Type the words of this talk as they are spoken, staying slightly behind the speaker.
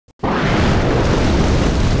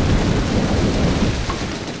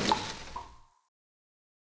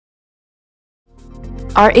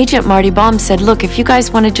Our agent Marty Baum said, look, if you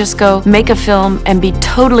guys want to just go make a film and be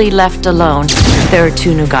totally left alone, there are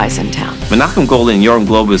 2 new guys in town. Menahem, Golan, and Yoram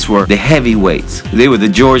Globus were the heavyweights. They were the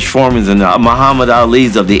George Foremans and the Muhammad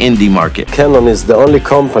Alis of the indie market. Canon is the only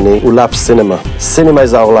company who loves cinema. Cinema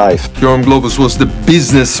is our life. Yoram Globus was the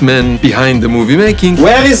businessman behind the movie making.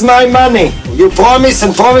 Where is my money? You promise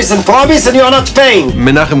and promise and promise and you're not paying.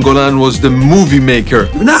 Menahem Golan was the movie maker.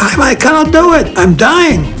 Menahem, I cannot do it. I'm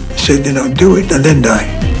dying. I said, do it and then die.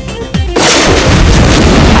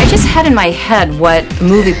 I just had in my head what a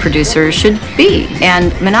movie producer should be,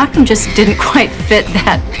 and Menahem just didn't quite fit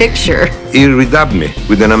that picture. He redubbed me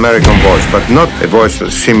with an American voice, but not a voice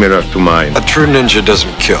similar to mine. A true ninja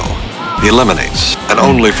doesn't kill. He eliminates, and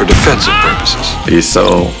only for defensive purposes. He's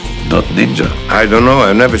so not ninja. I don't know,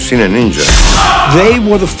 I've never seen a ninja. They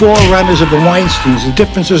were the forerunners of the Weinsteins. The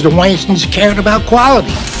difference is the Weinsteins cared about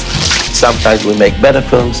quality. Sometimes we make better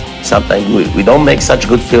films, sometimes we don't make such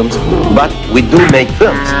good films, but we do make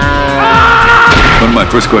films. One of my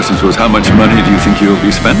first questions was, how much money do you think you'll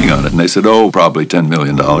be spending on it? And they said, oh, probably $10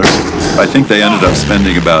 million. I think they ended up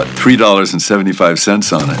spending about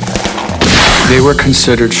 $3.75 on it. They were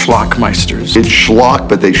considered schlockmeisters. It's schlock,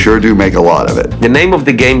 but they sure do make a lot of it. The name of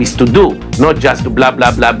the game is to do, not just to blah,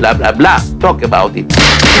 blah, blah, blah, blah, blah. Talk about it.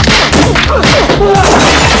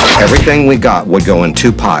 Everything we got would go in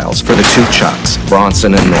 2 piles for the 2 Chucks,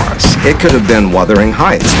 Bronson and Norris. It could have been Wuthering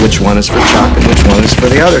Heights. Which one is for Chuck and which one is for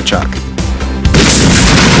the other Chuck?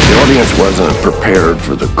 The audience wasn't prepared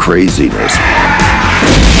for the craziness,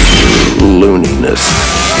 looniness.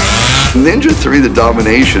 Ninja 3: The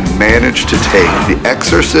Domination managed to take The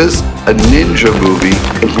Exorcist, a ninja movie,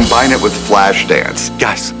 and combine it with Flashdance.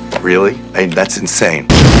 Guys, really? That's insane.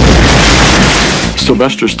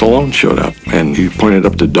 Sylvester Stallone showed up, and he pointed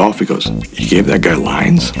up to Dolph. He goes, you gave that guy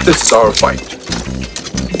lines? This is our fight.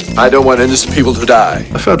 I don't want innocent people to die.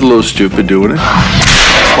 I felt a little stupid doing it.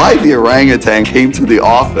 Clyde the orangutan came to the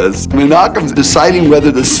office. Menachem's deciding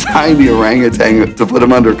whether to sign the orangutan to put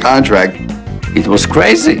him under contract. It was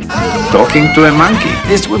crazy. Talking to a monkey.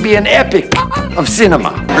 This would be an epic of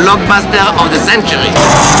cinema. Blockbuster of the century.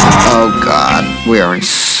 Oh, God, we are in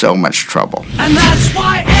so much trouble. And that's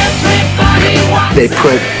why everybody wants. They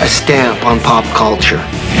put a stamp on pop culture.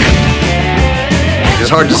 It's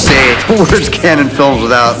hard to say the words canon films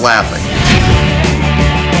without laughing.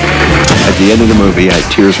 At the end of the movie, I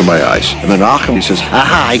had tears in my eyes. And Menahem, he says,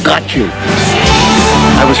 aha, I got you.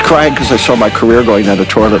 I was crying because I saw my career going down the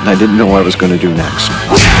toilet and I didn't know what I was going to do next.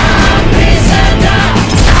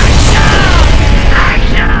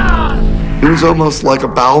 It was almost like a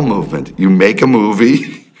bowel movement. You make a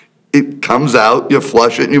movie, it comes out, you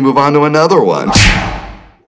flush it, and you move on to another one.